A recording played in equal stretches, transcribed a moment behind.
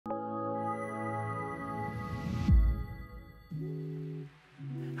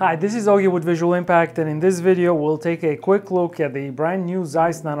Hi, this is Augie with Visual Impact, and in this video we'll take a quick look at the brand new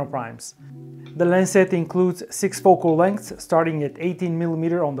ZEISS Nano Primes. The lens set includes 6 focal lengths starting at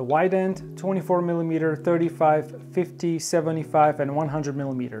 18mm on the wide end, 24mm, 35, 50, 75 and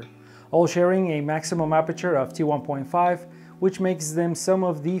 100mm, all sharing a maximum aperture of t1.5, which makes them some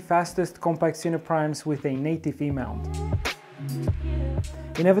of the fastest compact cine primes with a native E-mount.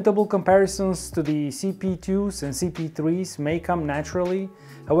 Inevitable comparisons to the CP2s and CP3s may come naturally,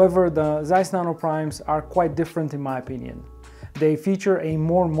 however the ZEISS Nano Primes are quite different in my opinion. They feature a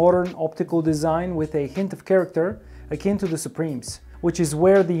more modern optical design with a hint of character akin to the Supremes, which is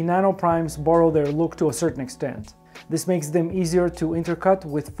where the Nano Primes borrow their look to a certain extent. This makes them easier to intercut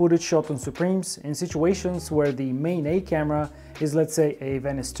with footage shot on Supremes in situations where the main A camera is, let's say, a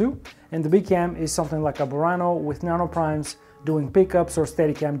Venice 2 and the B cam is something like a BURANO, with Nano Primes doing pickups or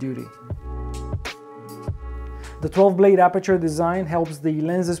Steadicam duty. The 12-blade aperture design helps the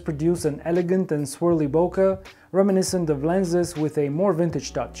lenses produce an elegant and swirly bokeh, reminiscent of lenses with a more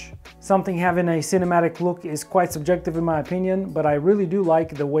vintage touch. Something having a cinematic look is quite subjective in my opinion, but I really do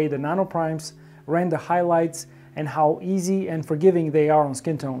like the way the Nano Primes render highlights and how easy and forgiving they are on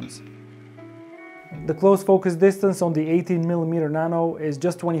skin tones. The close focus distance on the 18mm Nano is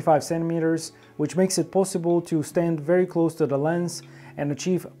just 25 centimeters, which makes it possible to stand very close to the lens and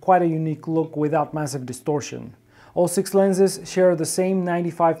achieve quite a unique look without massive distortion. All 6 lenses share the same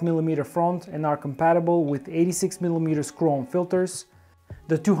 95mm front and are compatible with 86mm screw-on filters.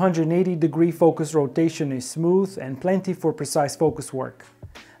 The 280-degree focus rotation is smooth and plenty for precise focus work.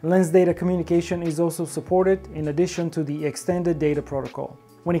 Lens data communication is also supported in addition to the extended data protocol.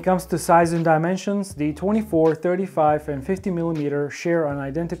 When it comes to size and dimensions, the 24, 35 and 50mm share an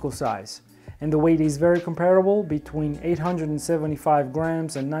identical size, and the weight is very comparable between 875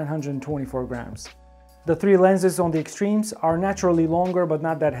 grams and 924 grams. The 3 lenses on the extremes are naturally longer but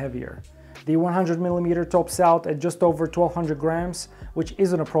not that heavier. The 100mm tops out at just over 1200 grams, which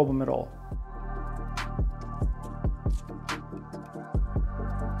isn't a problem at all.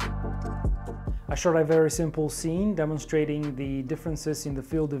 I shot a very simple scene demonstrating the differences in the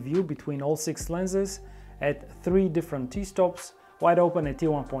field of view between all 6 lenses at 3 different t-stops, wide open at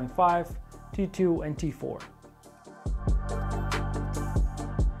t1.5, t2 and t4.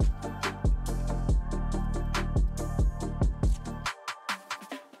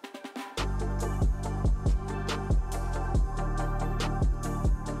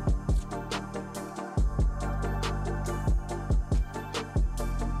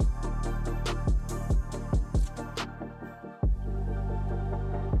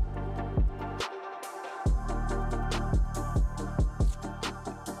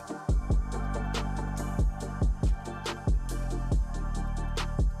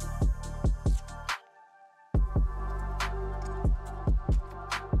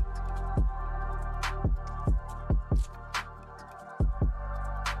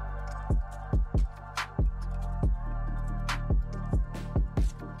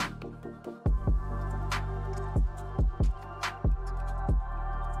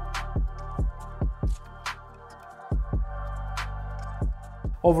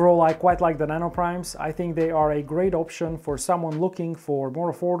 Overall, I quite like the Nano Primes. I think they are a great option for someone looking for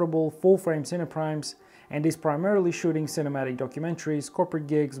more affordable full-frame cine primes and is primarily shooting cinematic documentaries, corporate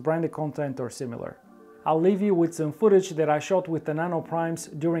gigs, branded content or similar. I'll leave you with some footage that I shot with the Nano Primes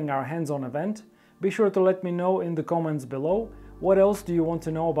during our hands-on event. Be sure to let me know in the comments below what else do you want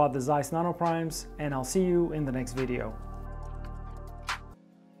to know about the ZEISS Nano Primes, and I'll see you in the next video.